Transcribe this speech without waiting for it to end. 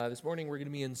This morning we're going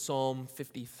to be in Psalm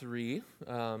 53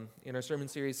 in our sermon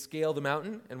series, Scale the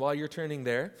Mountain. And while you're turning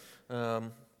there,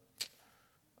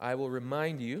 I will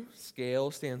remind you, SCALE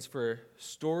stands for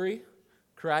Story,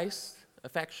 Christ,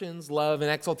 Affections, Love, and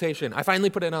Exaltation. I finally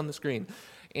put it on the screen.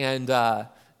 And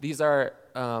these are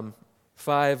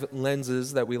 5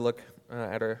 lenses that we look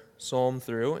at our psalm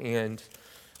through, and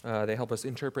they help us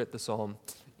interpret the psalm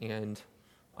and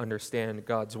understand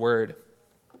God's word.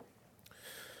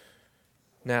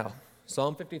 Now,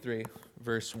 Psalm 53,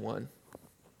 verse 1.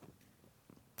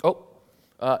 Did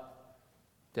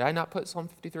I not put Psalm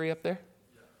 53 up there?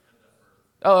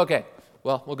 Oh, okay.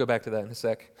 Well, we'll go back to that in a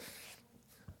sec.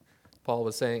 Paul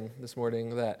was saying this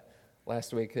morning that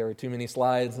last week there were too many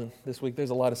slides, and this week there's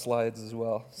a lot of slides as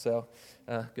well. So,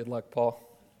 good luck, Paul.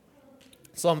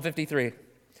 Psalm 53.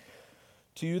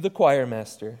 To the choir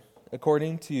master,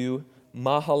 according to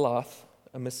Mahalath,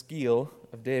 a maskil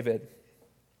of David.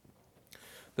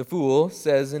 The fool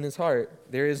says in his heart,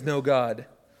 there is no God.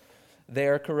 They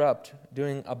are corrupt,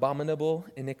 doing abominable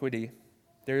iniquity.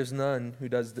 There is none who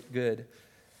does good.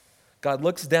 God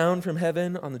looks down from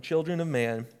heaven on the children of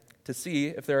man to see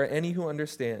if there are any who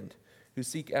understand, who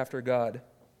seek after God.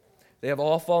 They have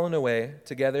all fallen away.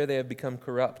 Together they have become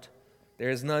corrupt. There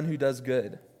is none who does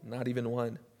good, not even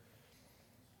one.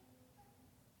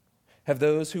 Have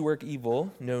those who work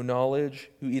evil no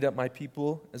knowledge, who eat up my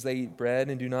people as they eat bread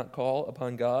and do not call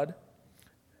upon God?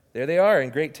 There they are in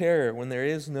great terror when there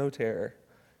is no terror.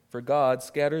 For God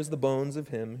scatters the bones of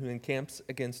him who encamps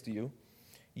against you.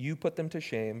 You put them to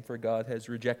shame, for God has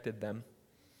rejected them.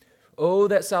 Oh,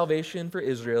 that salvation for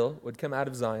Israel would come out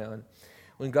of Zion.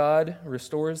 When God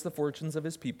restores the fortunes of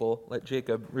his people, let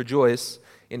Jacob rejoice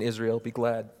and Israel be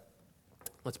glad.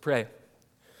 Let's pray.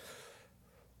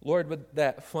 Lord, would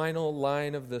that final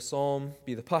line of the psalm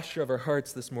be the posture of our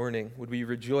hearts this morning? Would we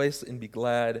rejoice and be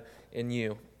glad in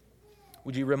you?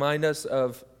 Would you remind us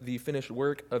of the finished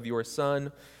work of your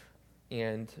Son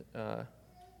and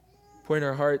point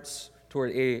our hearts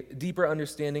toward a deeper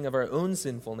understanding of our own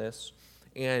sinfulness?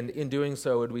 And in doing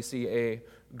so, would we see a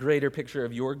greater picture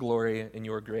of your glory and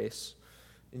your grace?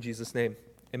 In Jesus' name,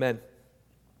 amen.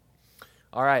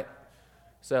 All right,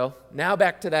 so now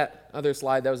back to that other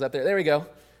slide that was up there. There we go.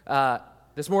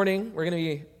 This morning, we're going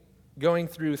to be going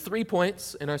through 3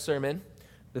 points in our sermon: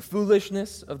 the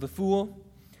foolishness of the fool,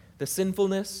 the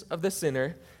sinfulness of the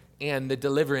sinner, and the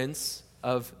deliverance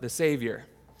of the Savior.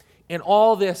 And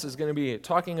all this is going to be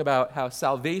talking about how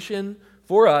salvation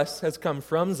for us has come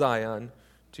from Zion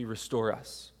to restore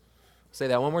us. I'll say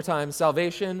that one more time.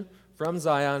 Salvation from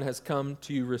Zion has come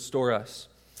to restore us.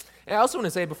 And I also want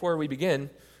to say before we begin,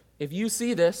 if you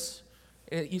see this,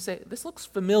 you say, this looks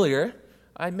familiar,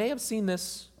 I may have seen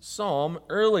this psalm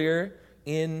earlier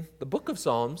in the book of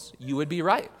Psalms, you would be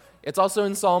right. It's also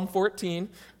in Psalm 14,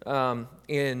 I'll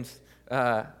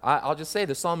just say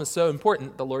the psalm is so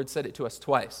important, the Lord said it to us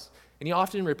twice. And he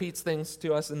often repeats things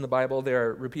to us in the Bible. There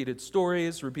are repeated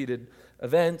stories, repeated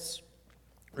events,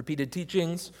 repeated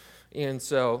teachings. And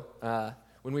so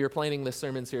when we were planning this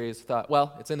sermon series, I thought,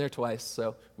 well, it's in there twice,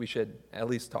 so we should at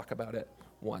least talk about it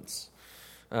once.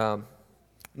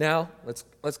 Now,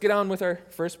 let's get on with our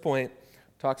first point.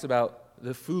 It talks about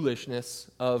the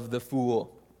foolishness of the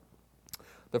fool.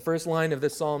 The first line of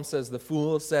this psalm says, the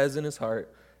fool says in his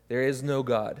heart, there is no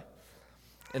God.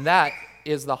 And that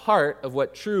is the heart of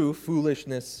what true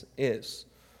foolishness is,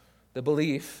 the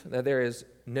belief that there is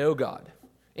no God.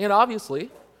 And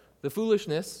obviously, the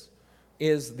foolishness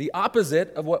is the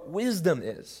opposite of what wisdom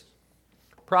is.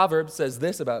 Proverbs says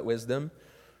this about wisdom: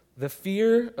 the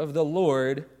fear of the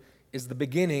Lord is the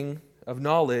beginning of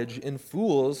knowledge, and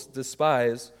fools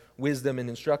despise wisdom and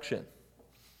instruction.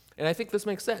 And I think this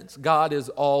makes sense. God is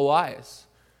all-wise.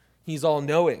 He's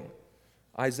all-knowing.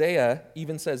 Isaiah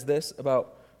even says this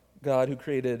about God who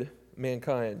created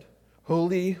mankind: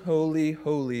 holy, holy,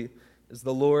 holy is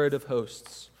the Lord of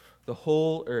hosts. The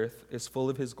whole earth is full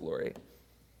of his glory.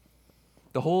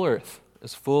 The whole earth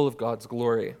is full of God's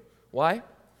glory. Why?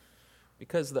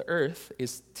 Because the earth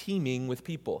is teeming with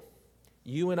people.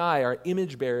 You and I are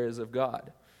image bearers of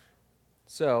God.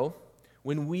 So,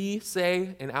 when we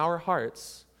say in our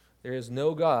hearts, there is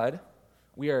no God,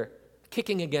 we are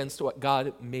kicking against what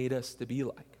God made us to be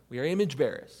like. We are image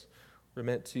bearers. We're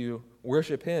meant to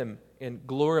worship him and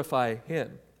glorify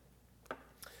him.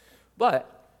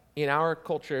 But in our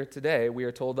culture today, we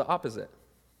are told the opposite.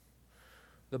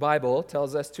 The Bible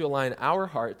tells us to align our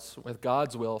hearts with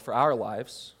God's will for our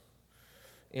lives.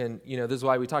 And, this is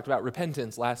why we talked about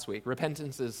repentance last week.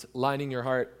 Repentance is lining your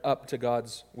heart up to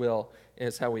God's will, and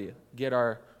it's how we get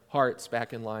our hearts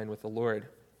back in line with the Lord.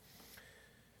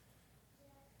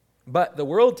 But the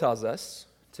world tells us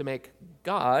to make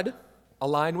God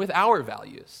align with our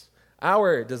values,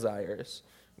 our desires,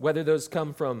 whether those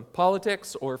come from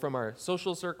politics or from our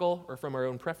social circle or from our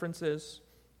own preferences.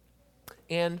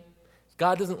 And if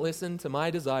God doesn't listen to my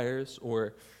desires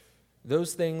or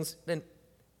those things, then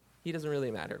he doesn't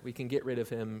really matter. We can get rid of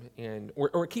him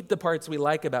or keep the parts we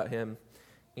like about him,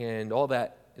 and all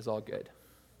that is all good.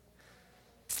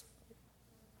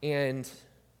 And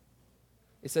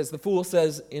it says, the fool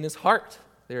says in his heart,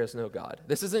 there is no God.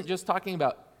 This isn't just talking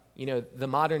about, the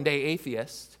modern day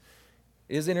atheist.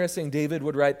 It is interesting, David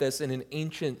would write this in an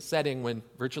ancient setting when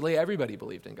virtually everybody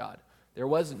believed in God. There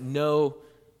was no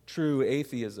true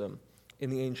atheism in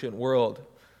the ancient world.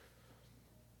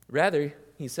 Rather,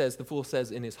 he says, the fool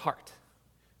says in his heart,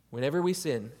 whenever we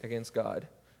sin against God,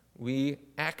 we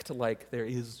act like there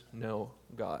is no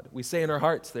God. We say in our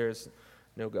hearts there is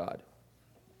no God.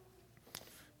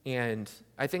 And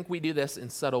I think we do this in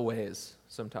subtle ways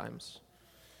sometimes.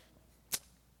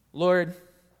 Lord,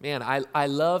 man, I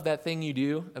love that thing you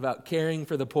do about caring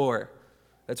for the poor.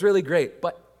 That's really great.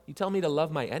 But you tell me to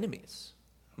love my enemies.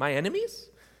 My enemies?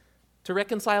 To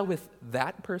reconcile with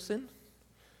that person?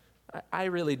 I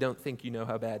really don't think you know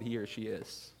how bad he or she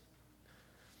is.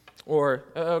 Or,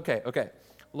 okay.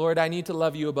 Lord, I need to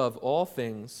love you above all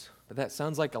things, but that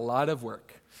sounds like a lot of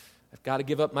work. I've got to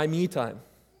give up my me time.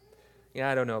 Yeah,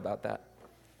 I don't know about that.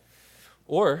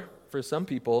 Or, for some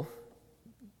people,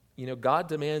 God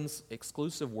demands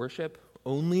exclusive worship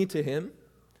only to him.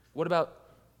 What about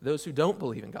those who don't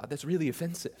believe in God? That's really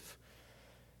offensive.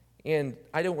 And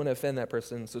I don't want to offend that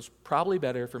person, so it's probably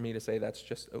better for me to say that's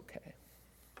just okay.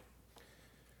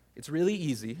 It's really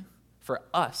easy for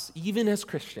us, even as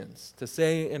Christians, to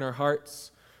say in our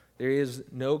hearts, there is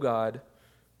no God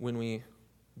when we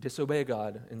disobey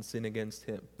God and sin against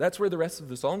him. That's where the rest of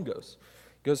the psalm goes.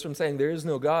 It goes from saying there is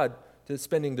no God to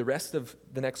spending the rest of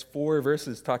the next 4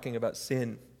 verses talking about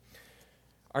sin.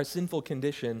 Our sinful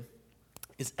condition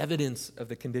is evidence of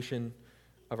the condition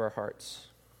of our hearts.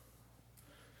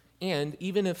 And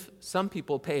even if some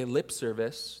people pay lip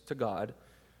service to God,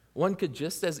 one could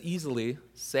just as easily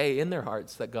say in their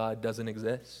hearts that God doesn't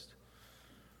exist.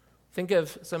 Think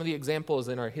of some of the examples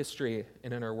in our history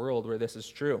and in our world where this is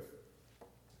true.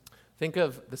 Think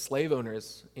of the slave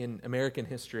owners in American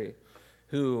history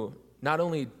who not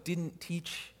only didn't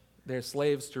teach their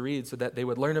slaves to read so that they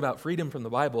would learn about freedom from the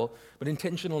Bible, but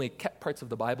intentionally kept parts of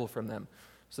the Bible from them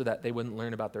so that they wouldn't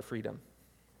learn about their freedom.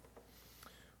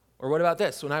 Or what about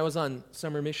this? When I was on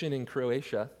summer mission in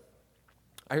Croatia,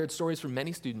 I heard stories from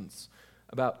many students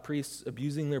about priests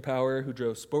abusing their power who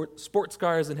drove sports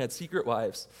cars and had secret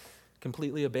wives,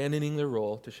 completely abandoning their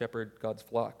role to shepherd God's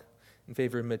flock in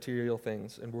favor of material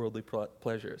things and worldly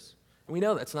pleasures. And we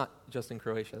know that's not just in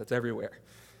Croatia, that's everywhere,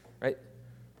 right?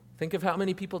 Think of how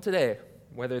many people today,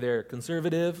 whether they're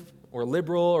conservative or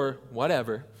liberal or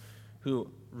whatever, who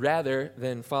rather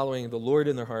than following the Lord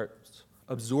in their hearts,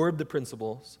 absorb the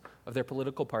principles of their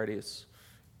political parties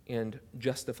and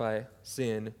justify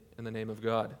sin in the name of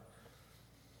God.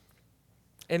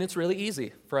 And it's really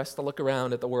easy for us to look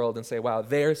around at the world and say, wow,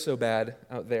 they're so bad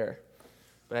out there.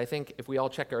 But I think if we all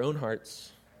check our own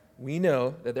hearts, we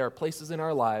know that there are places in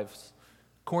our lives,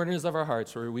 corners of our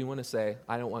hearts, where we want to say,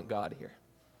 I don't want God here.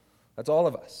 That's all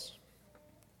of us.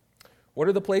 What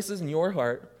are the places in your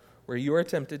heart where you are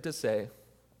tempted to say,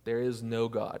 there is no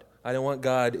God? I don't want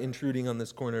God intruding on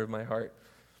this corner of my heart.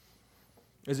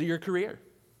 Is it your career?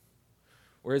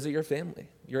 Or is it your family,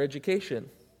 your education?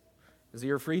 Is it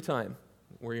your free time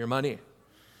or your money?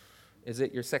 Is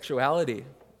it your sexuality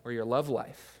or your love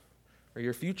life or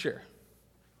your future?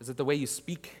 Is it the way you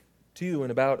speak to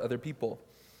and about other people?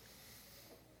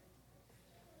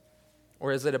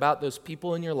 Or is it about those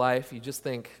people in your life you just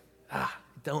think, I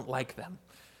don't like them?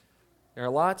 There are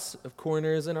lots of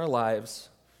corners in our lives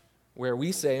where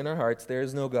we say in our hearts, there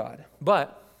is no God.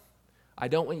 But I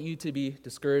don't want you to be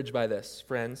discouraged by this,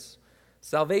 friends.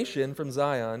 Salvation from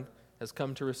Zion has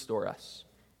come to restore us.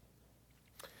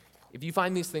 If you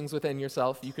find these things within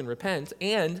yourself, you can repent.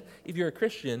 And if you're a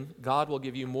Christian, God will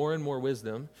give you more and more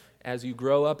wisdom as you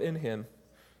grow up in him,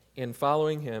 in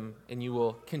following him, and you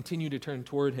will continue to turn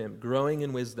toward him, growing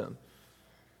in wisdom.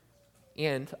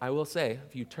 And I will say,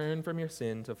 if you turn from your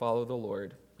sin to follow the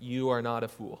Lord, you are not a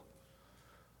fool.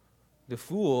 The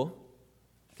fool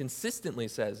consistently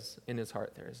says in his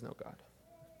heart, there is no God.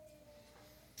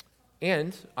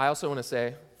 And I also want to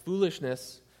say,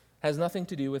 foolishness has nothing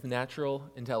to do with natural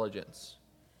intelligence.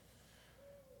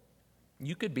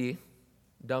 You could be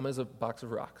dumb as a box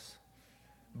of rocks.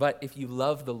 But if you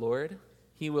love the Lord,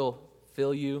 he will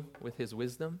fill you with his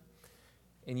wisdom,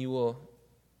 and you will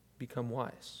become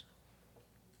wise.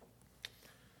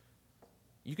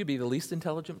 You could be the least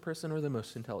intelligent person or the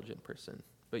most intelligent person,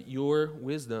 but your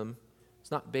wisdom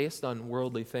is not based on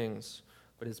worldly things,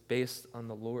 but is based on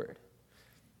the Lord.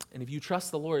 And if you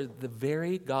trust the Lord, the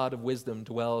very God of wisdom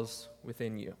dwells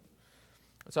within you.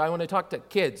 So I want to talk to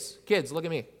kids. Kids, look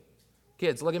at me.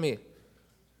 Kids, look at me.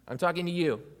 I'm talking to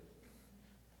you.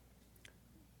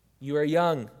 You are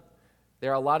young. There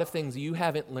are a lot of things you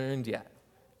haven't learned yet.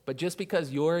 But just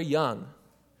because you're young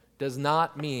does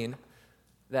not mean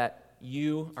that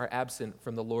you are absent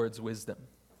from the Lord's wisdom.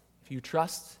 If you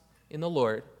trust in the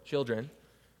Lord, children,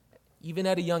 even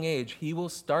at a young age, He will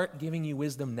start giving you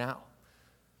wisdom now.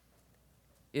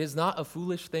 It is not a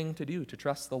foolish thing to do to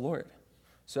trust the Lord.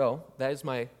 So that is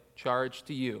my charge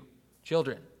to you.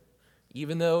 Children,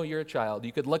 even though you're a child,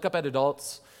 you could look up at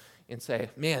adults and say,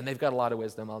 man, they've got a lot of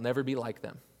wisdom. I'll never be like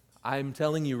them. I'm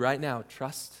telling you right now,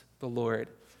 trust the Lord.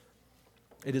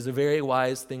 It is a very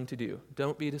wise thing to do.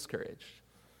 Don't be discouraged.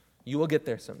 You will get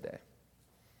there someday.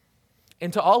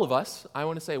 And to all of us, I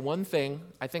want to say one thing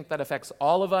I think that affects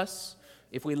all of us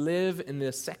if we live in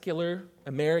the secular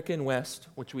American West,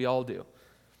 which we all do.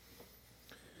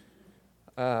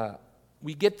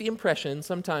 We get the impression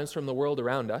sometimes from the world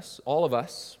around us, all of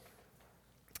us,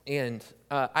 and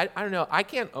I don't know, I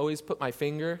can't always put my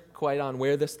finger quite on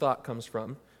where this thought comes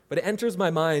from, but it enters my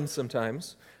mind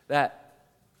sometimes that,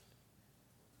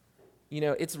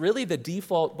 it's really the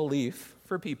default belief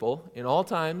for people in all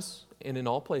times and in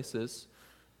all places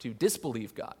to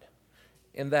disbelieve God,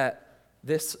 and that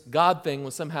this God thing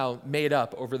was somehow made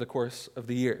up over the course of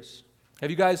the years. Have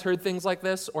you guys heard things like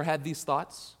this or had these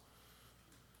thoughts?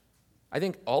 I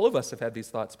think all of us have had these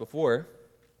thoughts before,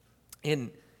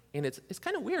 and it's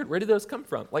kind of weird. Where did those come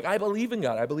from? Like, I believe in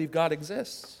God. I believe God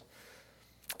exists.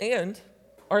 And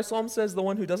our psalm says the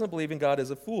one who doesn't believe in God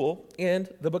is a fool, and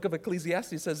the book of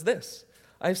Ecclesiastes says this: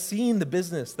 I've seen the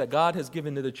business that God has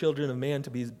given to the children of man to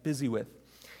be busy with.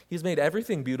 He's made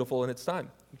everything beautiful in its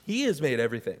time. He has made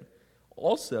everything.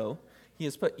 Also, He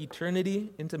has put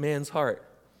eternity into man's heart,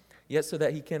 yet so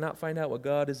that he cannot find out what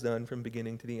God has done from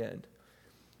beginning to the end.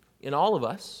 In all of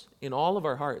us, in all of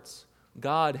our hearts,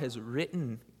 God has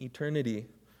written eternity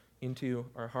into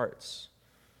our hearts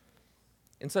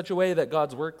in such a way that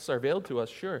God's works are veiled to us,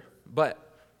 sure,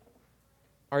 but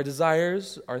our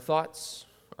desires, our thoughts,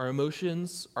 our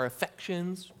emotions, our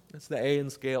affections, that's the A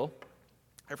in scale,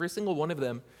 every single one of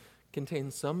them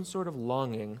contains some sort of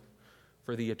longing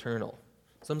for the eternal,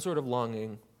 some sort of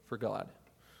longing for God.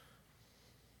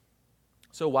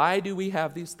 So why do we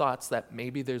have these thoughts that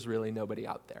maybe there's really nobody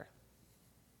out there?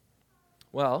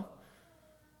 Well,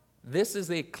 this is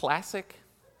a classic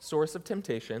source of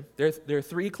temptation. There are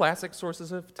three classic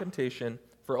sources of temptation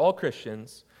for all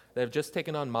Christians that have just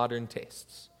taken on modern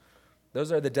tastes.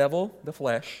 Those are the devil, the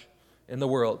flesh, and the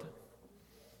world.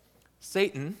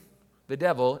 Satan, the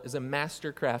devil, is a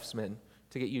master craftsman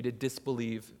to get you to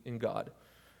disbelieve in God.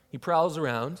 He prowls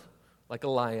around like a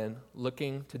lion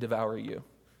looking to devour you,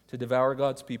 to devour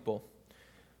God's people,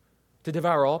 to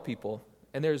devour all people.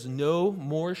 And there's no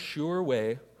more sure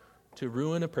way to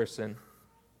ruin a person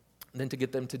than to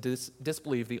get them to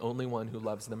disbelieve the only one who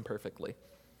loves them perfectly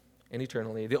and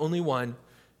eternally, the only one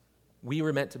we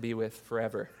were meant to be with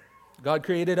forever. God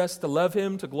created us to love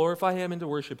Him, to glorify Him, and to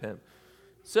worship Him.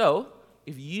 So,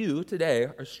 if you today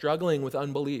are struggling with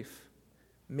unbelief,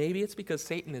 maybe it's because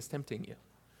Satan is tempting you.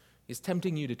 He's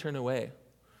tempting you to turn away,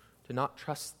 to not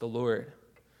trust the Lord.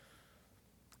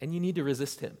 And you need to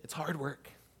resist him. It's hard work.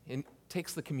 It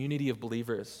takes the community of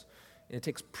believers. And it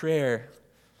takes prayer.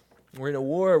 We're in a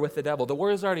war with the devil. The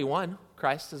war is already won.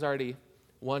 Christ has already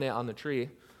won it on the tree.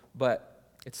 But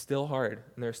it's still hard,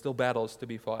 and there are still battles to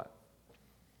be fought.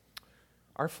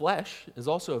 Our flesh is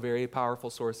also a very powerful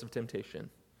source of temptation.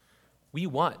 We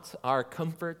want our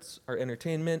comforts, our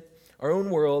entertainment, our own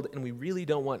world, and we really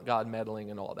don't want God meddling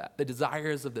in all that. The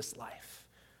desires of this life.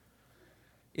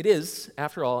 It is,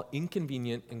 after all,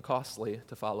 inconvenient and costly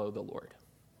to follow the Lord.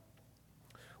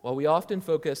 While we often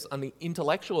focus on the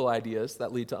intellectual ideas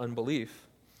that lead to unbelief,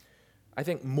 I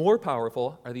think more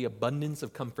powerful are the abundance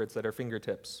of comforts at our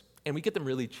fingertips. And we get them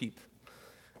really cheap,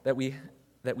 that we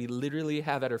literally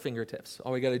have at our fingertips.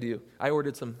 All we got to do. I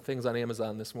ordered some things on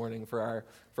Amazon this morning for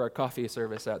our coffee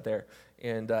service out there,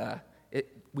 and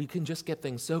we can just get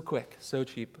things so quick, so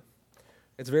cheap.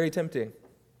 It's very tempting.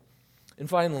 And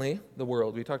finally, the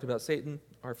world. We talked about Satan,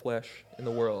 our flesh, and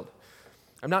the world.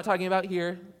 I'm not talking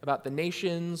about the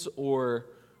nations or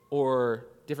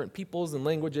different peoples and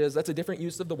languages. That's a different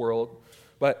use of the world.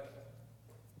 But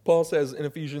Paul says in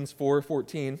Ephesians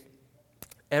 4:14,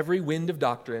 every wind of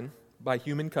doctrine by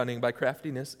human cunning, by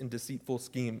craftiness and deceitful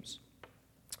schemes.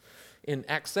 In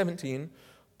Acts 17,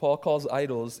 Paul calls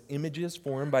idols images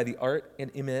formed by the art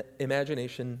and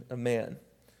imagination of man.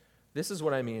 This is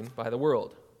what I mean by the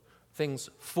world. Things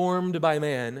formed by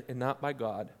man and not by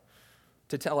God,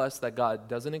 to tell us that God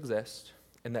doesn't exist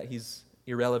and that he's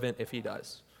irrelevant if he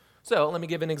does. So let me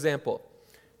give an example.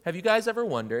 Have you guys ever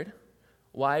wondered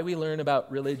why we learn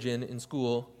about religion in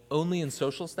school only in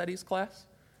social studies class?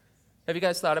 Have you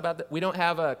guys thought about that? We don't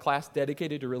have a class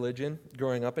dedicated to religion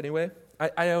growing up anyway.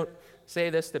 I don't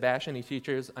say this to bash any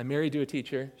teachers. I'm married to a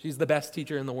teacher. She's the best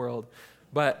teacher in the world.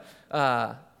 But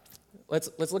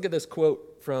let's look at this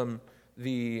quote from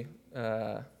the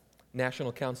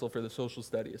National Council for the Social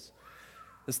Studies.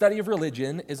 The study of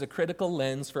religion is a critical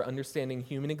lens for understanding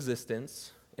human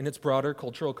existence in its broader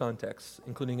cultural context,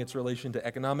 including its relation to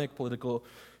economic, political,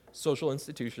 social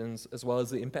institutions, as well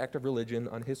as the impact of religion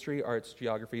on history, arts,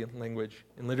 geography, language,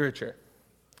 and literature.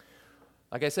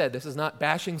 Like I said, this is not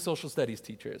bashing social studies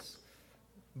teachers.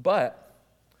 But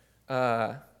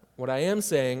what I am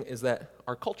saying is that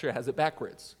our culture has it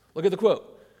backwards. Look at the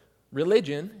quote.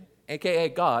 Religion, aka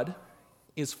God,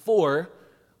 is for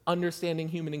understanding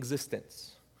human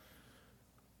existence.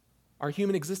 Our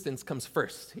human existence comes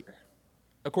first here,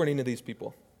 according to these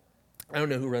people. I don't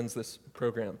know who runs this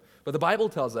program, but the Bible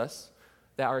tells us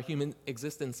that our human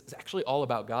existence is actually all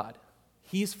about God.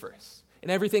 He's first. And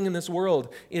everything in this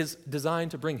world is designed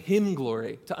to bring him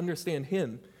glory, to understand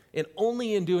him. And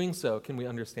only in doing so can we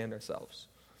understand ourselves.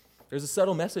 There's a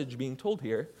subtle message being told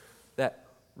here that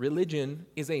religion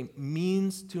is a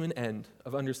means to an end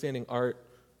of understanding art,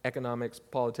 economics,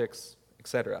 politics,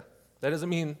 etc. That doesn't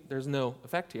mean there's no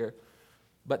effect here,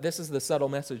 but this is the subtle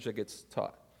message that gets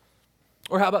taught.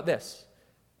 Or how about this?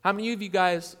 How many of you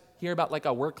guys hear about like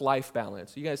a work-life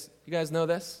balance? You guys know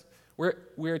this?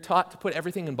 We're taught to put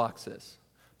everything in boxes.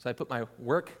 So I put my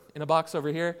work in a box over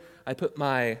here. I put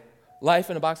my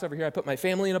life in a box over here. I put my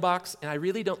family in a box. And I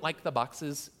really don't like the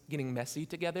boxes getting messy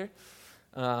together.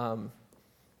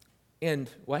 And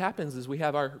what happens is we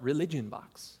have our religion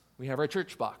box. We have our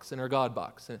church box and our God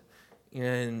box.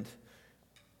 And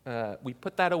we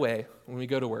put that away when we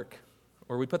go to work.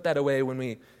 Or we put that away when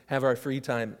we have our free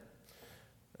time.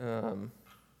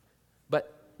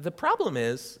 But the problem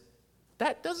is,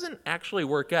 that doesn't actually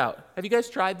work out. Have you guys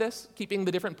tried this, keeping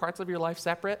the different parts of your life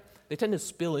separate? They tend to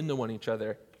spill into one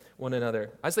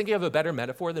another. I just think you have a better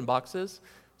metaphor than boxes.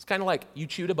 It's kind of like you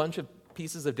chewed a bunch of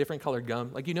pieces of different colored gum.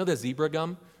 Like, you know the zebra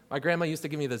gum? My grandma used to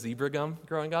give me the zebra gum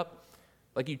growing up.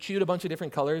 Like, you chewed a bunch of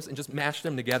different colors and just mashed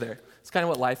them together. It's kind of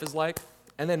what life is like.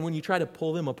 And then when you try to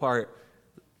pull them apart,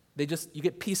 you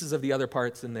get pieces of the other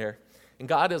parts in there. And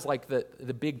God is like the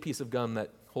big piece of gum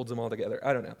that holds them all together.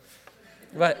 I don't know.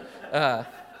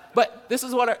 But this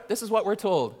is what we're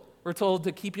told. We're told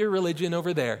to keep your religion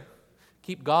over there.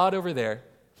 Keep God over there.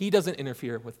 He doesn't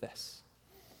interfere with this.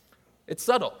 It's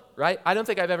subtle, right? I don't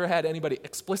think I've ever had anybody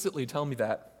explicitly tell me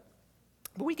that.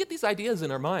 But we get these ideas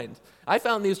in our mind. I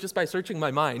found these just by searching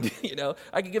my mind.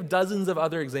 I could give dozens of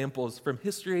other examples from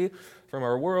history, from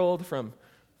our world,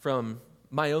 from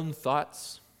my own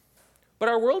thoughts. But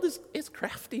our world is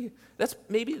crafty. That's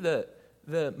maybe the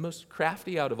most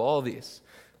crafty out of all these.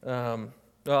 Well,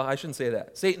 I shouldn't say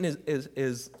that. Satan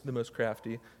is the most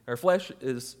crafty. Our flesh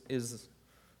is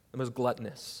the most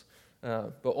gluttonous.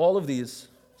 But all of these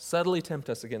subtly tempt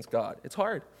us against God. It's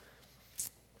hard.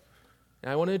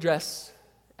 And I want to address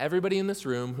everybody in this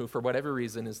room who, for whatever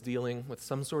reason, is dealing with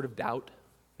some sort of doubt.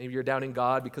 Maybe you're doubting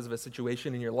God because of a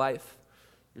situation in your life.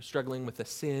 You're struggling with a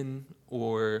sin,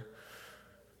 or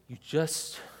you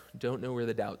just don't know where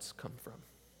the doubts come from.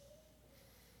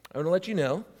 I want to let you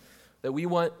know that we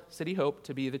want City Hope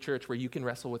to be the church where you can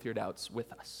wrestle with your doubts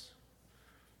with us.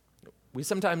 We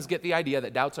sometimes get the idea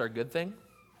that doubts are a good thing,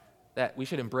 that we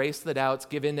should embrace the doubts,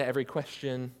 give in to every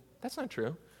question. That's not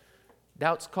true.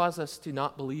 Doubts cause us to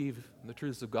not believe the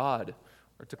truths of God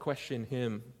or to question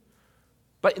him.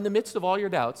 But in the midst of all your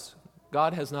doubts,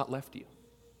 God has not left you.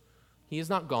 He is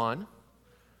not gone.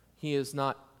 He is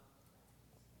not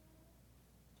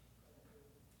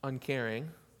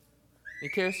uncaring. He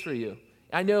cares for you.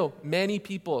 I know many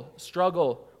people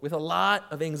struggle with a lot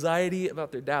of anxiety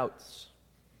about their doubts.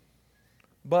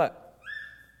 But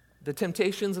the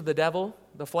temptations of the devil,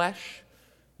 the flesh,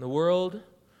 the world,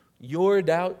 your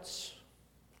doubts,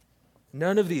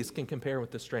 none of these can compare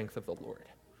with the strength of the Lord.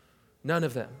 None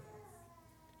of them.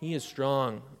 He is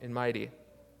strong and mighty.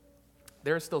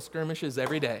 There are still skirmishes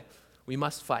every day. We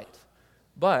must fight.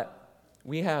 But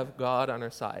we have God on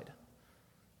our side.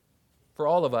 For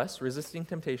all of us, resisting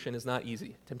temptation is not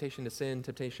easy. Temptation to sin,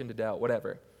 temptation to doubt,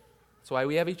 whatever. That's why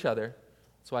we have each other.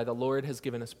 That's why the Lord has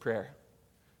given us prayer.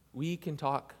 We can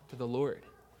talk to the Lord.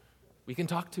 We can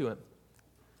talk to him.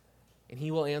 and he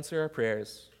will answer our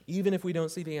prayers, even if we don't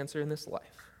see the answer in this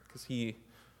life, because he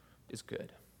is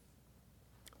good.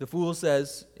 The fool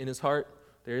says in his heart,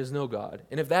 there is no God.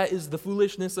 And if that is the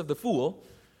foolishness of the fool,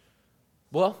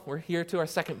 well, we're here to our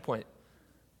second point,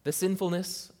 the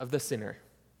sinfulness of the sinner.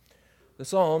 The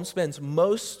psalm spends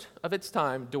most of its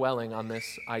time dwelling on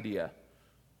this idea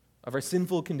of our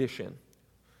sinful condition.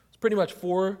 It's pretty much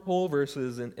 4 whole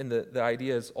verses, and the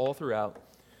idea is all throughout.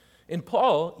 And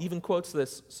Paul even quotes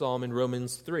this psalm in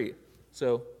Romans 3.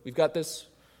 So we've got this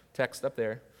text up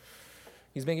there.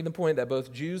 He's making the point that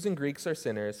both Jews and Greeks are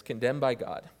sinners, condemned by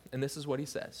God. And this is what he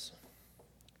says.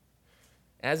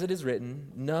 As it is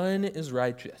written, none is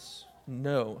righteous.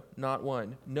 No, not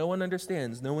one. No one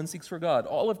understands. No one seeks for God.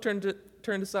 All have turned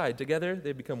aside. Together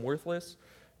they become worthless.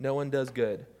 No one does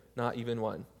good, not even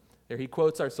one. There he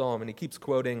quotes our psalm, and he keeps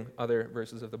quoting other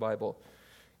verses of the Bible.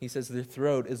 He says, their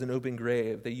throat is an open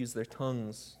grave. They use their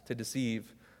tongues to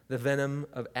deceive. The venom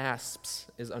of asps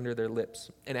is under their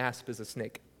lips. An asp is a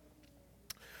snake.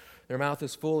 Their mouth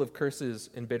is full of curses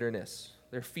and bitterness.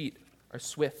 Their feet are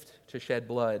swift to shed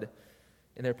blood,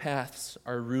 and their paths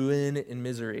are ruin and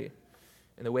misery.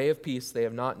 In the way of peace they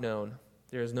have not known.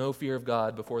 There is no fear of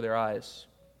God before their eyes.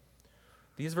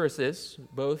 These verses,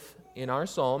 both in our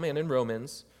psalm and in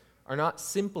Romans, are not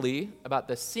simply about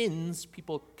the sins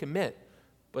people commit,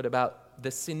 but about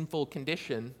the sinful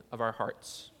condition of our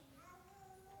hearts.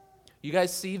 You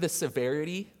guys see the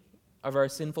severity of our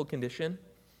sinful condition?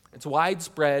 It's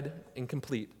widespread and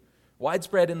complete.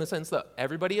 Widespread in the sense that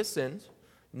everybody has sinned,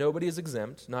 nobody is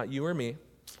exempt, not you or me.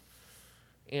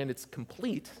 And it's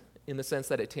complete in the sense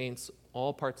that it taints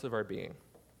all parts of our being.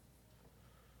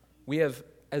 We have,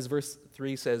 as verse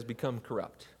 3 says, become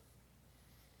corrupt.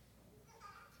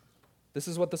 This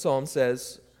is what the psalm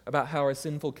says about how our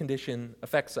sinful condition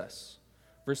affects us.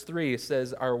 Verse 3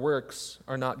 says our works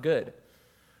are not good.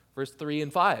 Verse 3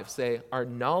 and 5 say our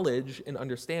knowledge and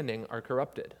understanding are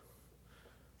corrupted.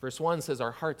 Verse 1 says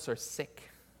our hearts are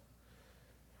sick.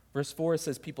 Verse 4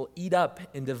 says people eat up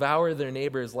and devour their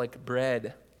neighbors like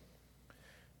bread.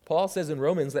 Paul says in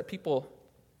Romans that people,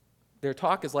 their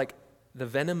talk is like the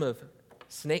venom of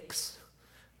snakes.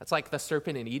 That's like the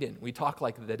serpent in Eden. We talk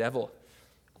like the devil.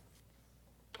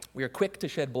 We are quick to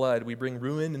shed blood. We bring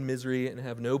ruin and misery and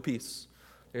have no peace.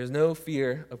 There is no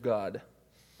fear of God.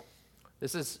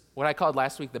 This is what I called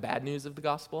last week the bad news of the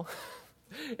gospel.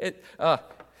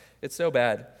 It's so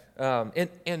bad.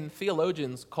 And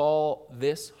theologians call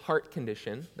this heart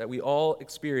condition that we all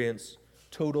experience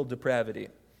total depravity.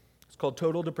 It's called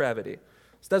total depravity.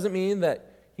 This doesn't mean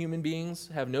that human beings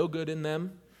have no good in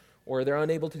them or they're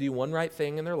unable to do one right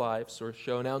thing in their lives or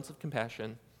show an ounce of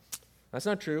compassion. That's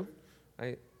not true.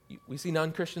 We see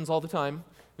non-Christians all the time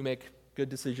who make good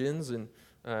decisions, and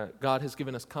God has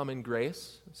given us common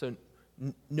grace. So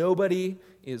nobody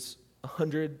is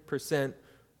 100%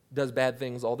 does bad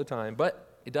things all the time,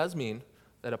 but it does mean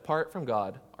that apart from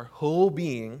God, our whole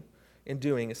being and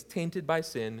doing is tainted by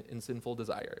sin and sinful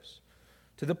desires,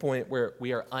 to the point where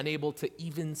we are unable to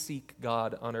even seek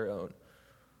God on our own.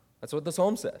 That's what the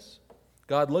psalm says.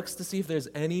 God looks to see if there's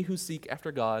any who seek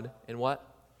after God, and what?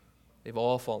 They've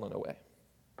all fallen away.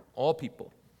 All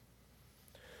people.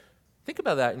 Think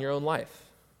about that in your own life,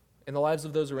 in the lives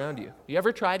of those around you. You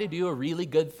ever try to do a really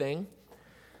good thing,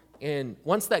 and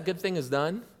once that good thing is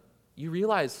done, you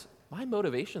realize my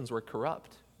motivations were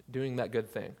corrupt doing that good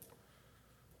thing?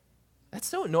 That's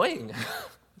so annoying.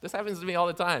 This happens to me all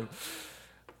the time.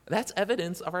 That's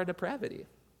evidence of our depravity.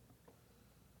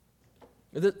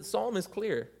 The psalm is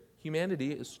clear.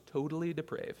 Humanity is totally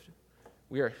depraved.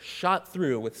 We are shot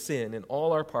through with sin in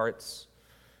all our parts.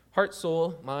 Heart,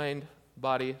 soul, mind,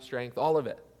 body, strength, all of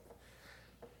it.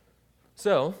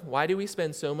 So, why do we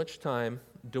spend so much time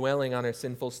dwelling on our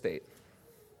sinful state?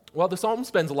 Well, the psalm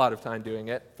spends a lot of time doing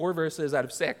it. 4 verses out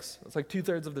of 6. It's like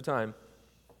 2/3 of the time.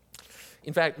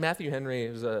 In fact, Matthew Henry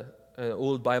is an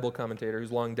old Bible commentator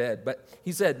who's long dead, but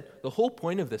he said the whole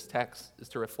point of this text is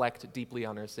to reflect deeply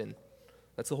on our sin.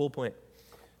 That's the whole point.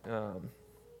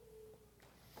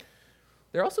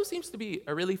 There also seems to be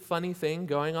a really funny thing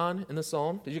going on in the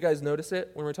psalm. Did you guys notice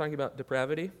it when we're talking about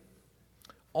depravity?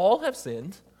 All have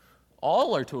sinned.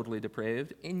 All are totally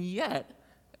depraved, and yet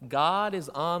God is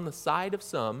on the side of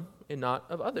some and not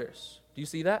of others. Do you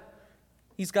see that?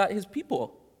 He's got his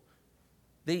people.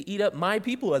 They eat up my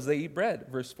people as they eat bread,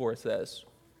 verse 4 says.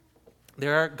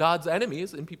 There are God's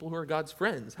enemies and people who are God's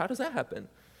friends. How does that happen?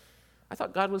 I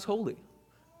thought God was holy.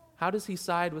 How does he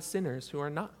side with sinners who are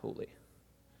not holy?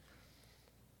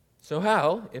 So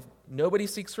how, if nobody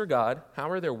seeks for God, how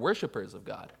are there worshipers of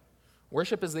God?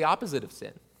 Worship is the opposite of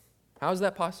sin. How is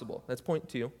that possible? That's point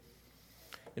 2.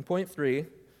 In point 3,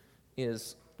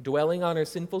 is dwelling on our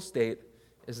sinful state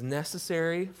is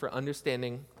necessary for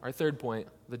understanding our third point,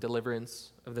 the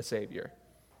deliverance of the Savior.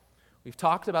 We've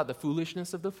talked about the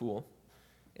foolishness of the fool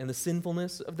and the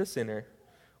sinfulness of the sinner.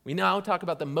 We now talk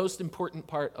about the most important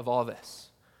part of all this,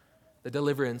 the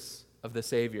deliverance of the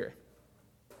Savior.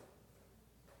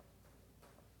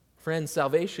 Friends,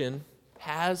 salvation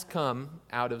has come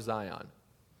out of Zion.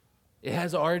 It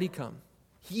has already come.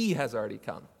 He has already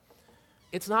come.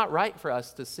 It's not right for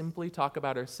us to simply talk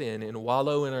about our sin and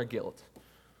wallow in our guilt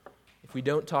if we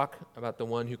don't talk about the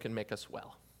one who can make us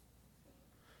well.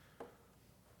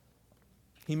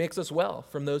 He makes us well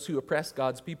from those who oppress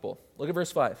God's people. Look at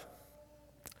verse 5.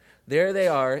 There they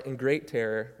are in great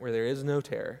terror where there is no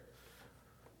terror.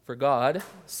 For God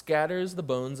scatters the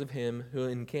bones of him who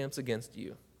encamps against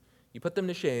you. You put them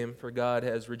to shame, for God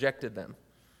has rejected them.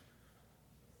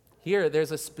 Here,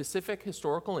 there's a specific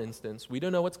historical instance, we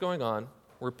don't know what's going on,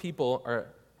 where people are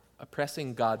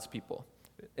oppressing God's people.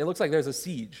 It looks like there's a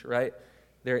siege, right?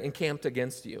 They're encamped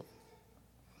against you.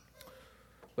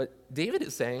 But David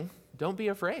is saying, don't be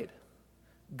afraid.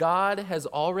 God has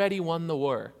already won the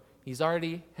war. He's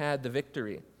already had the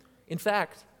victory. In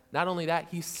fact, not only that,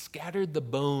 he scattered the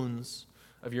bones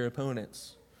of your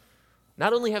opponents.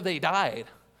 Not only have they died,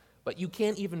 but you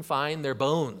can't even find their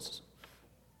bones.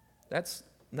 That's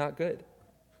not good.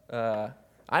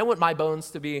 I want my bones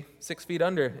to be 6 feet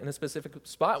under in a specific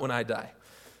spot when I die.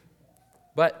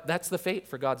 But that's the fate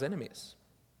for God's enemies.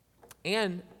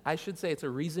 And I should say it's a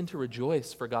reason to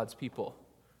rejoice for God's people.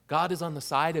 God is on the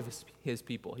side of his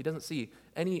people. He doesn't see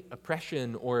any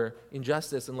oppression or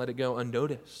injustice and let it go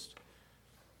unnoticed.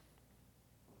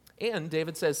 And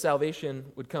David says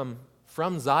salvation would come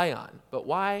from Zion. But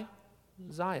why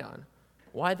Zion?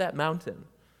 Why that mountain?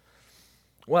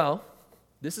 Well,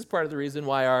 this is part of the reason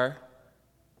why our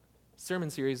sermon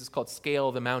series is called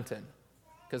Scale the Mountain,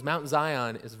 because Mount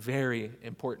Zion is very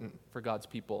important for God's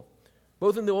people,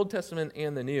 both in the Old Testament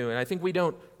and the New. And I think we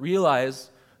don't realize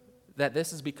that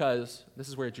this is because this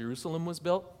is where Jerusalem was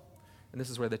built, and this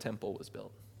is where the temple was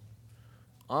built.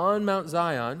 On Mount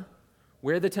Zion,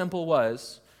 where the temple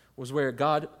was where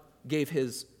God gave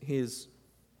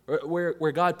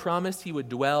where God promised he would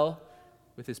dwell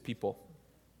with his people.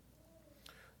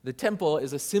 The temple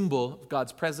is a symbol of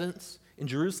God's presence, and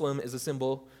Jerusalem is a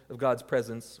symbol of God's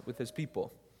presence with his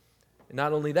people. And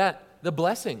not only that, the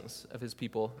blessings of his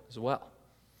people as well.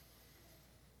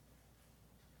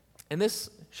 And this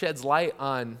sheds light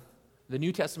on the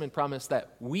New Testament promise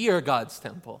that we are God's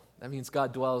temple. That means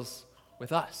God dwells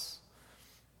with us.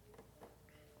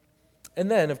 And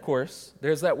then, of course,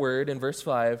 there's that word in verse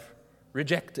 5,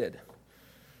 rejected.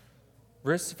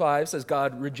 Verse 5 says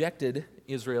God rejected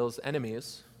Israel's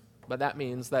enemies, but that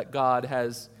means that God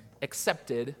has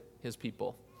accepted his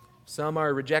people. Some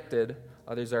are rejected,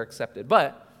 others are accepted.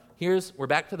 But we're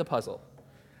back to the puzzle.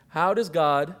 How does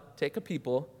God take a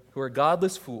people who are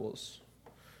godless fools,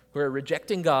 who are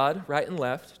rejecting God right and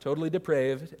left, totally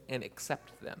depraved, and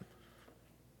accept them?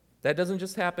 That doesn't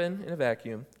just happen in a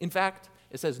vacuum. In fact,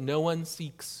 it says no one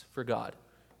seeks for God.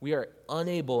 We are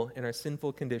unable in our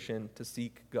sinful condition to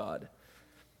seek God.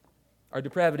 Our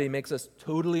depravity makes us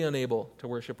totally unable to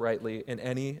worship rightly in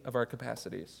any of our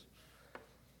capacities.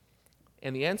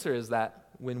 And the answer is that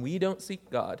when we don't seek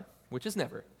God, which is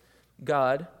never,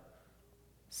 God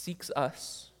seeks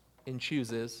us and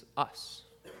chooses us.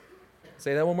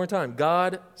 Say that one more time.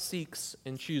 God seeks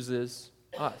and chooses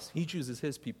us. He chooses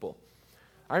his people.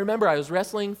 I remember I was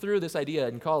wrestling through this idea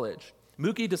in college.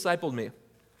 Mookie discipled me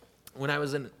when I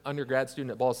was an undergrad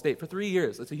student at Ball State for 3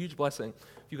 years. It's a huge blessing.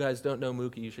 If you guys don't know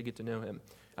Mookie, you should get to know him.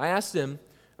 I asked him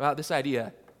about this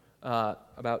idea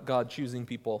about God choosing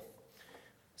people.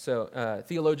 So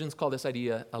theologians call this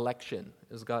idea election,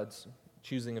 is God's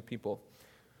choosing of people.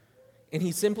 And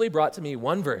he simply brought to me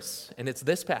one verse, and it's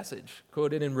this passage,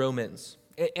 quoted in Romans.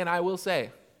 And I will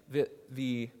say that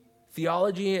the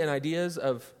theology and ideas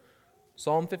of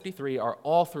Psalm 53 are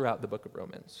all throughout the book of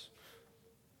Romans.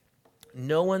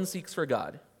 No one seeks for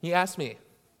God. He asked me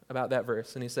about that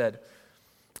verse, and he said,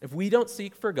 if we don't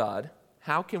seek for God,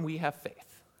 how can we have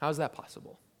faith? How is that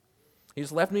possible? He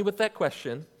just left me with that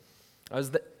question.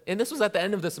 And this was at the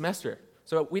end of the semester,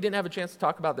 so we didn't have a chance to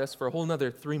talk about this for a whole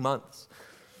another 3 months.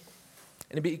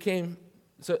 And it became,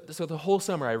 so the whole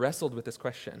summer I wrestled with this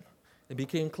question. It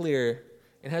became clear,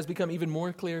 and has become even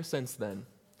more clear since then,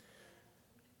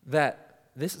 that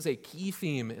this is a key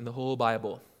theme in the whole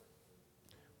Bible.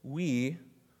 We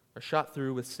are shot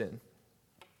through with sin.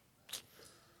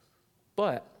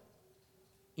 But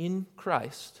in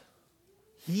Christ,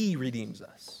 he redeems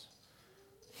us.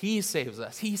 He saves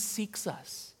us. He seeks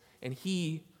us. And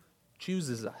he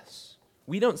chooses us.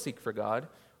 We don't seek for God.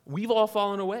 We've all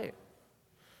fallen away.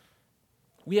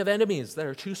 We have enemies that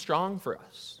are too strong for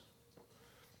us.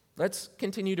 Let's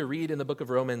continue to read in the book of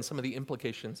Romans some of the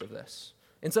implications of this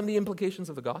and some of the implications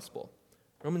of the gospel.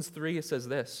 Romans 3 says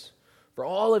this, "For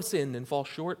all have sinned and fall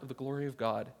short of the glory of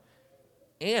God,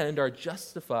 and are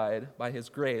justified by his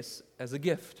grace as a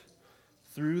gift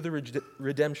through the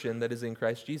redemption that is in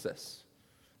Christ Jesus."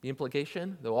 The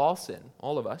implication, though all sin,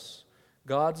 all of us,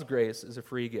 God's grace is a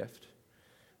free gift.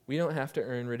 We don't have to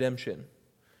earn redemption.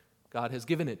 God has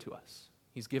given it to us.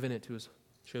 He's given it to his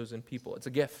chosen people. It's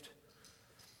a gift.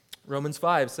 Romans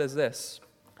 5 says this,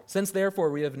 "Since therefore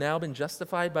we have now been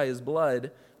justified by his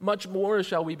blood, much more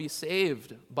shall we be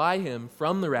saved by him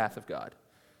from the wrath of God.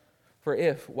 For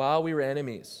if, while we were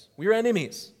enemies, we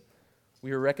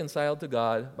were reconciled to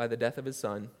God by the death of his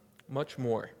Son, much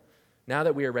more, now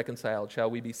that we are reconciled, shall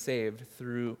we be saved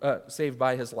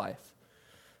by his life.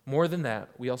 More than that,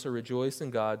 we also rejoice in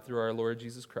God through our Lord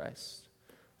Jesus Christ,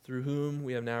 through whom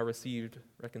we have now received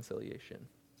reconciliation."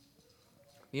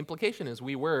 The implication is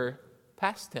we were,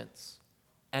 past tense,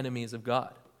 enemies of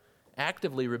God,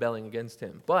 actively rebelling against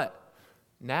him. But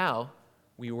now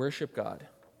we worship God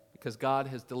because God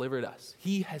has delivered us.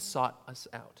 He has sought us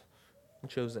out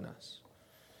and chosen us.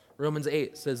 Romans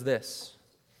 8 says this,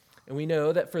 "And we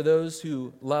know that for those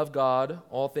who love God,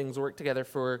 all things work together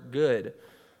for good,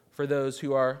 for those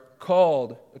who are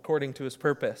called according to his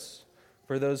purpose.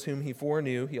 For those whom he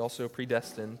foreknew, he also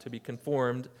predestined to be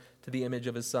conformed to the image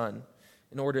of his Son,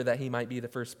 in order that he might be the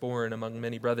firstborn among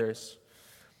many brothers.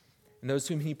 And those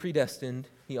whom he predestined,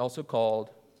 he also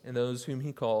called, and those whom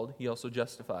he called, he also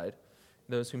justified.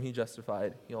 And those whom he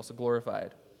justified, he also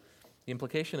glorified." The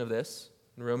implication of this,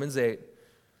 in Romans 8,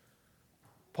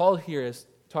 Paul here is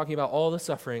talking about all the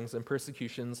sufferings and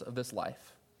persecutions of this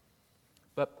life.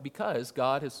 But because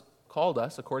God has called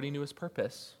us according to his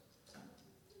purpose,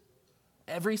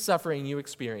 every suffering you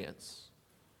experience,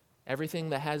 everything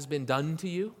that has been done to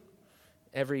you,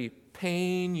 every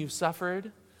pain you've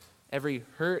suffered, every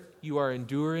hurt you are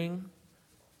enduring,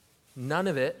 none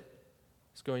of it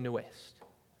is going to waste.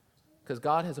 Because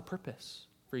God has a purpose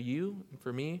for you and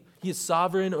for me. He is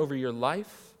sovereign over your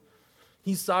life.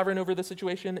 He's sovereign over the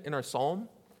situation in our psalm,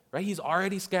 right? He's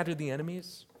already scattered the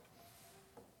enemies.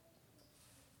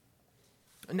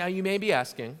 Now you may be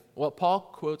asking, well, Paul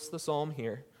quotes the psalm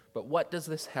here, but what does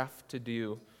this have to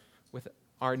do with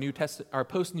our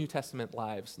post-New Testament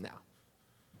lives now?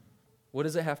 What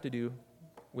does it have to do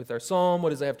with our psalm?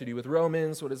 What does it have to do with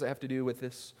Romans? What does it have to do with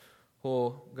this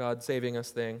whole God saving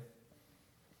us thing?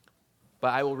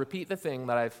 But I will repeat the thing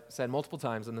that I've said multiple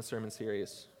times in the sermon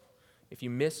series. If you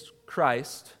miss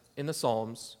Christ in the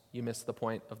Psalms, you miss the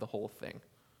point of the whole thing.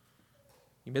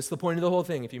 You miss the point of the whole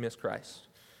thing if you miss Christ.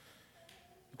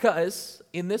 Because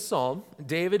in this psalm,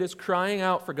 David is crying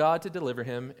out for God to deliver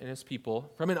him and his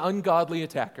people from an ungodly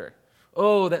attacker.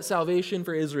 Oh, that salvation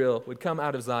for Israel would come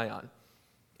out of Zion.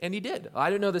 And he did.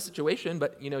 I don't know the situation,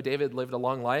 but, David lived a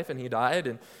long life and he died,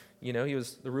 and, he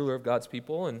was the ruler of God's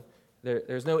people, and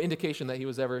there's no indication that he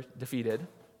was ever defeated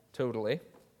totally.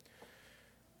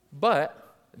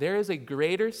 But there is a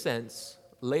greater sense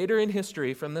later in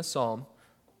history from this psalm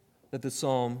that the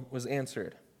psalm was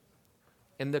answered.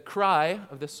 And the cry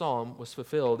of this psalm was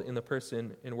fulfilled in the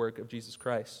person and work of Jesus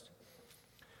Christ.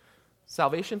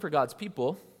 Salvation for God's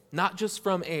people, not just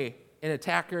from an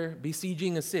attacker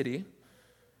besieging a city,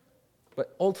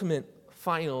 but ultimate,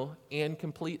 final, and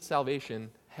complete salvation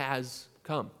has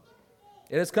come.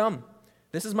 It has come.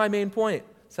 This is my main point.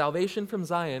 Salvation from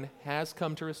Zion has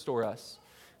come to restore us.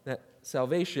 That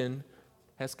salvation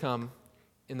has come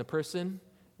in the person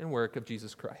and work of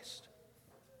Jesus Christ,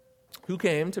 who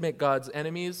came to make God's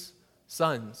enemies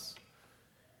sons.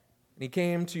 And he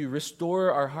came to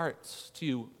restore our hearts,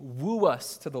 to woo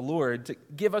us to the Lord, to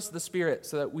give us the Spirit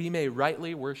so that we may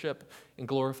rightly worship and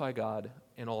glorify God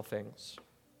in all things.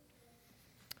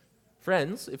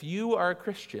 Friends, if you are a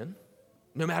Christian,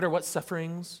 no matter what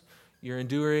sufferings you're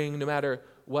enduring, no matter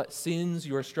what sins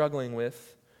you are struggling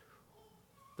with,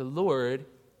 the Lord,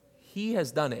 he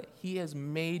has done it. He has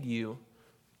made you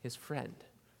his friend.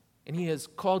 And he has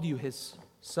called you his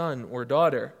son or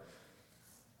daughter.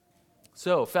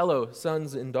 So, fellow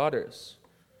sons and daughters,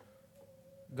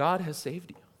 God has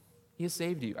saved you. He has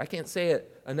saved you. I can't say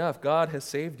it enough. God has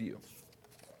saved you.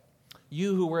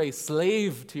 You who were a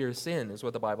slave to your sin, is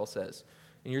what the Bible says,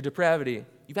 and your depravity,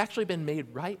 you've actually been made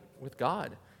right with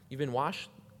God. You've been washed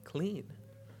clean.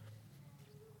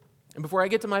 And before I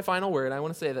get to my final word, I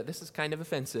want to say that this is kind of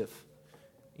offensive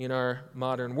in our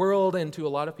modern world and to a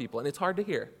lot of people, and it's hard to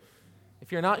hear.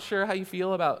 If you're not sure how you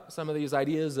feel about some of these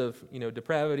ideas of,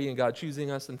 depravity and God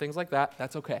choosing us and things like that,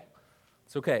 that's okay.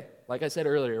 It's okay. Like I said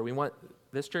earlier, we want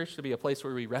this church to be a place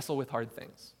where we wrestle with hard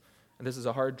things. And this is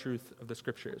a hard truth of the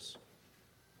Scriptures.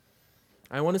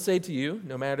 I want to say to you,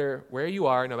 no matter where you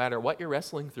are, no matter what you're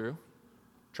wrestling through,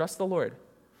 trust the Lord.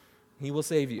 He will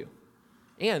save you.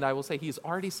 And I will say He's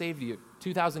already saved you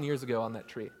 2,000 years ago on that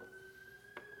tree.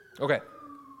 Okay,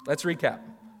 let's recap.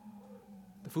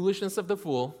 The foolishness of the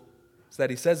fool is that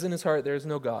he says in his heart there is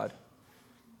no God.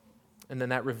 And then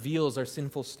that reveals our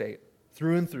sinful state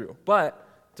through and through. But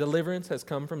deliverance has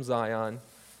come from Zion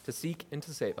to seek and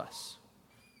to save us.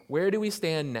 Where do we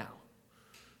stand now?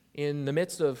 In the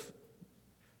midst of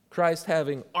Christ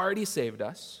having already saved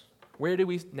us, where do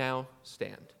we now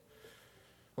stand?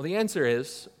 Well, the answer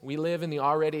is we live in the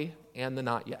already and the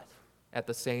not yet at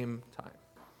the same time.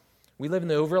 We live in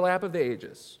the overlap of the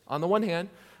ages. On the one hand,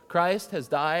 Christ has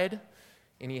died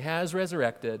and He has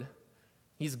resurrected.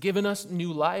 He's given us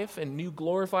new life and new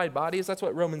glorified bodies. That's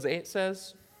what Romans 8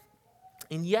 says.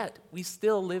 And yet, we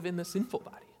still live in the sinful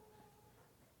body.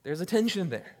 There's a tension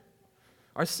there.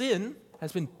 Our sin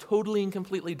has been totally and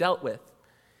completely dealt with,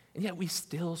 and yet we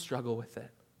still struggle with it.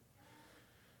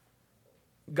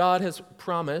 God has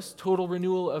promised total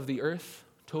renewal of the earth,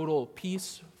 total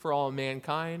peace for all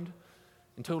mankind,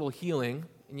 and total healing,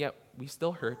 and yet we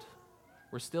still hurt.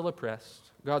 We're still oppressed.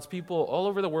 God's people all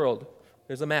over the world,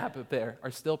 there's a map up there,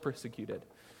 are still persecuted.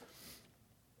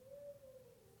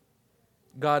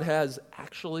 God has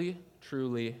actually,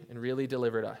 truly, and really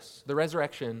delivered us. The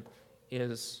resurrection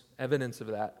is evidence of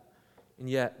that. And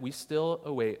yet, we still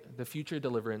await the future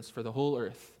deliverance for the whole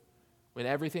earth, when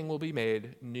everything will be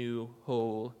made new,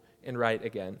 whole, and right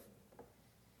again.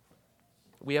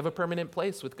 We have a permanent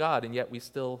place with God, and yet we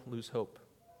still lose hope.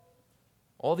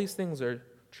 All these things are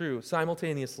true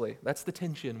simultaneously. That's the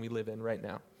tension we live in right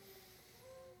now.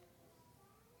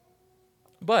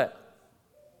 But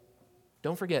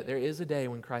don't forget, there is a day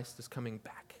when Christ is coming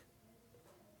back.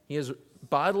 He is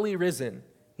bodily risen.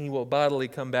 He will bodily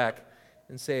come back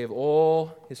and save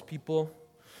all His people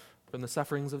from the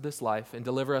sufferings of this life and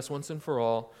deliver us once and for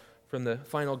all from the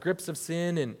final grips of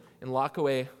sin and lock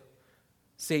away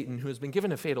Satan, who has been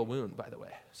given a fatal wound, by the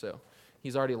way. So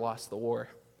he's already lost the war.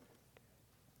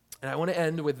 And I want to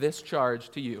end with this charge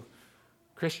to you.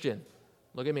 Christian,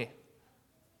 look at me.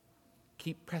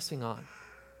 Keep pressing on.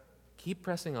 Keep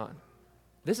pressing on.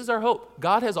 This is our hope.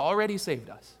 God has already saved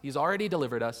us. He's already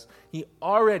delivered us. He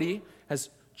already has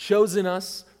chosen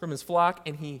us from His flock,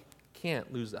 and He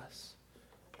can't lose us.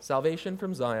 Salvation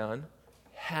from Zion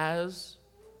has,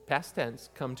 past tense,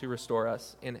 come to restore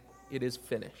us, and it is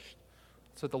finished.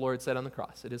 That's what the Lord said on the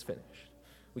cross. It is finished.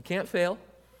 We can't fail.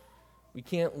 We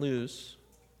can't lose.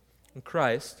 And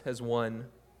Christ has won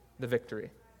the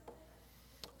victory.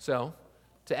 So,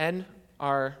 to end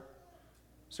our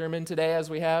sermon today as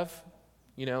we have,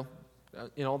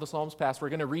 in all the Psalms past, we're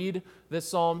going to read this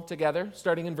psalm together,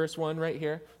 starting in verse 1 right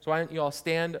here. So why don't you all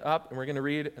stand up, and we're going to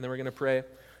read, and then we're going to pray,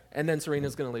 and then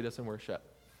Serena's going to lead us in worship.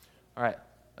 All right,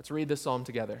 let's read this psalm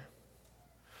together.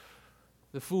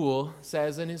 The fool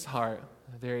says in his heart,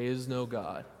 there is no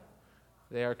God.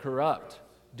 They are corrupt,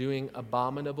 doing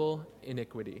abominable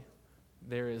iniquity.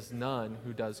 There is none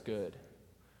who does good.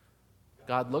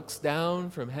 God looks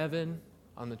down from heaven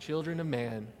on the children of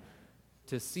man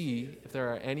to see if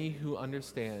there are any who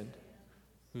understand,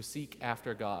 who seek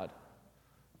after God.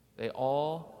 They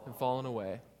all have fallen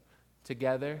away.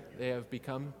 Together they have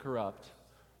become corrupt.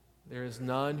 There is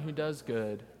none who does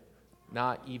good,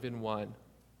 not even one.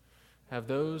 Have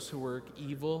those who work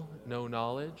evil no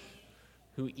knowledge,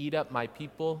 who eat up my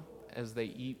people as they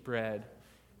eat bread,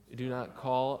 who do not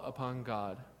call upon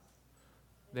God?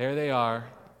 There they are,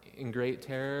 in great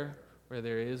terror where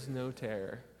there is no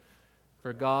terror.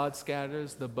 For God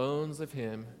scatters the bones of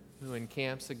him who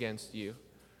encamps against you.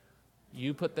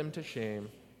 You put them to shame,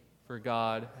 for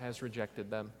God has rejected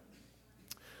them.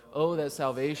 Oh, that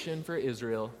salvation for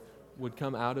Israel would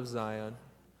come out of Zion.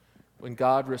 When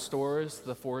God restores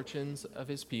the fortunes of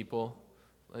his people,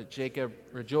 let Jacob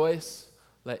rejoice,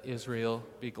 let Israel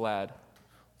be glad.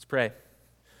 Let's pray.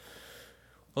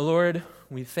 Oh Lord,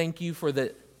 we thank you for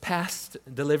the past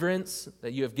deliverance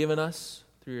that you have given us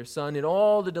through your Son and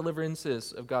all the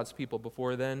deliverances of God's people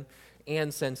before then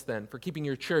and since then, for keeping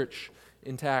your church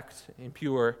intact and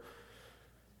pure.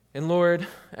 And Lord,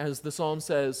 as the psalm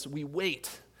says, we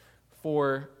wait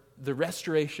for the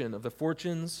restoration of the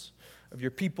fortunes of your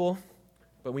people,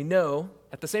 but we know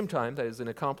at the same time that is an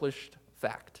accomplished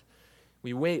fact.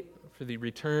 We wait for the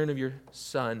return of your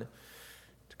Son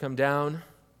to come down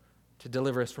to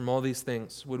deliver us from all these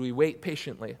things. Would we wait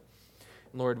patiently?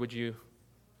 Lord, would you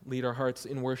lead our hearts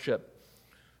in worship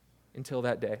until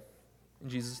that day? In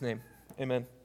Jesus' name, amen.